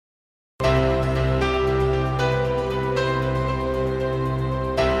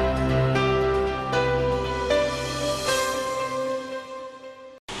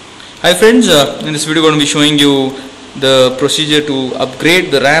Hi friends, in this video I'm going to be showing you the procedure to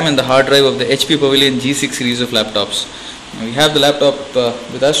upgrade the RAM and the hard drive of the HP Pavilion G6 series of laptops. Now we have the laptop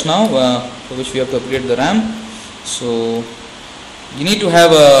with us now, for which we have to upgrade the RAM. So you need to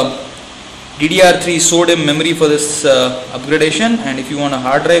have a DDR3 SODIMM memory for this upgradation, and if you want a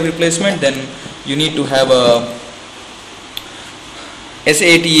hard drive replacement, then you need to have a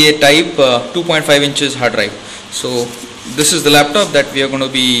SATA type 2.5 inches hard drive. So this is the laptop that we are going to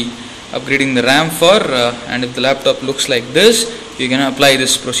be upgrading the RAM for, and if the laptop looks like this, you can apply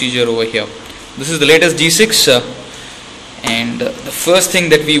this procedure over here. This is the latest G6, and the first thing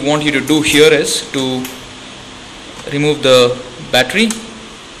that we want you to do here is to remove the battery,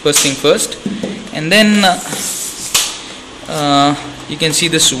 first thing first, and then you can see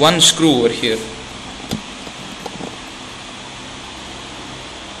this one screw over here.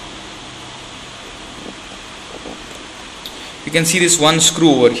 You can see this one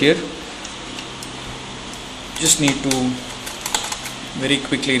screw over here. Just need to very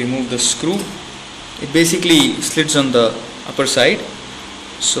quickly remove the screw. It basically slits on the upper side.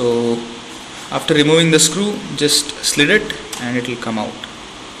 So after removing the screw, just slit it and it will come out.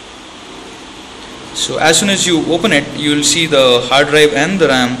 So as soon as you open it, you will see the hard drive and the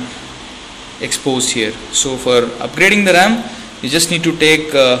RAM exposed here. So for upgrading the RAM, you just need to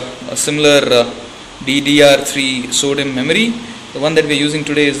take a similar DDR3 SODIMM memory. The one that we are using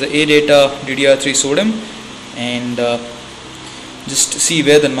today is the ADATA DDR3 SODIMM, and just see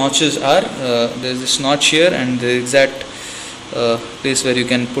where the notches are. There is this notch here and the exact place where you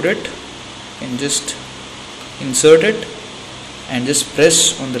can put it, and just insert it and just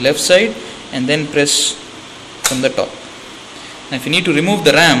press on the left side and then press from the top. Now if you need to remove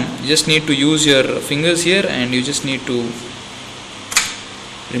the RAM, you just need to use your fingers here and you just need to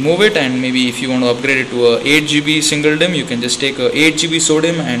remove it, and maybe if you want to upgrade it to a 8 GB single DIMM, you can just take a 8 GB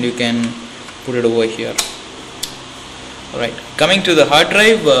SODIMM and you can put it over here. Alright, coming to the hard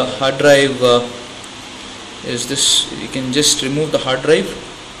drive, is this. You can just remove the hard drive.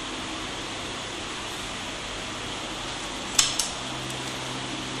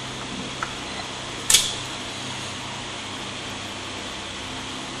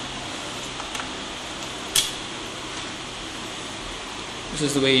 This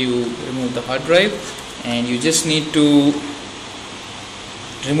is the way you remove the hard drive, and you just need to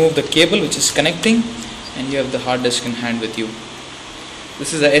remove the cable which is connecting, and you have the hard disk in hand with you.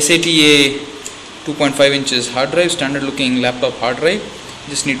 This is a SATA 2.5 inches hard drive, standard looking laptop hard drive. You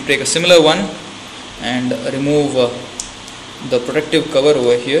just need to take a similar one and remove the protective cover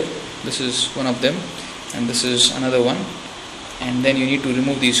over here. This is one of them, and this is another one, and then you need to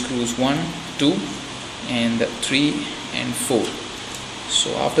remove these screws 1, 2 and 3 and 4.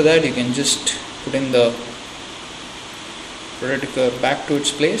 So after that, you can just put in the protector back to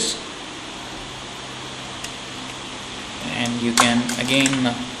its place, and you can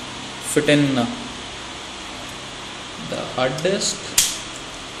again fit in the hard disk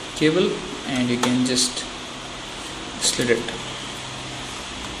cable, and you can just slit it.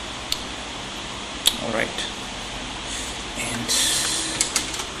 Alright, and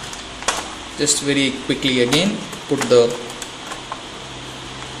just very quickly again put the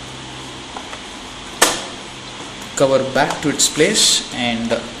cover back to its place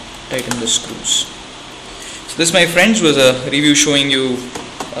and tighten the screws. So this, my friends, was a review showing you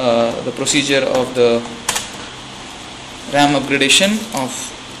the procedure of the RAM upgradation of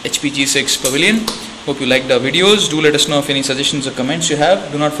HP G6 Pavilion. Hope you liked our videos. Do let us know if any suggestions or comments you have.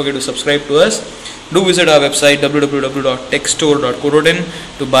 Do not forget to subscribe to us. Do visit our website www.techstore.co.in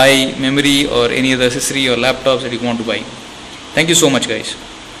to buy memory or any other accessory or laptops that you want to buy. Thank you so much, guys.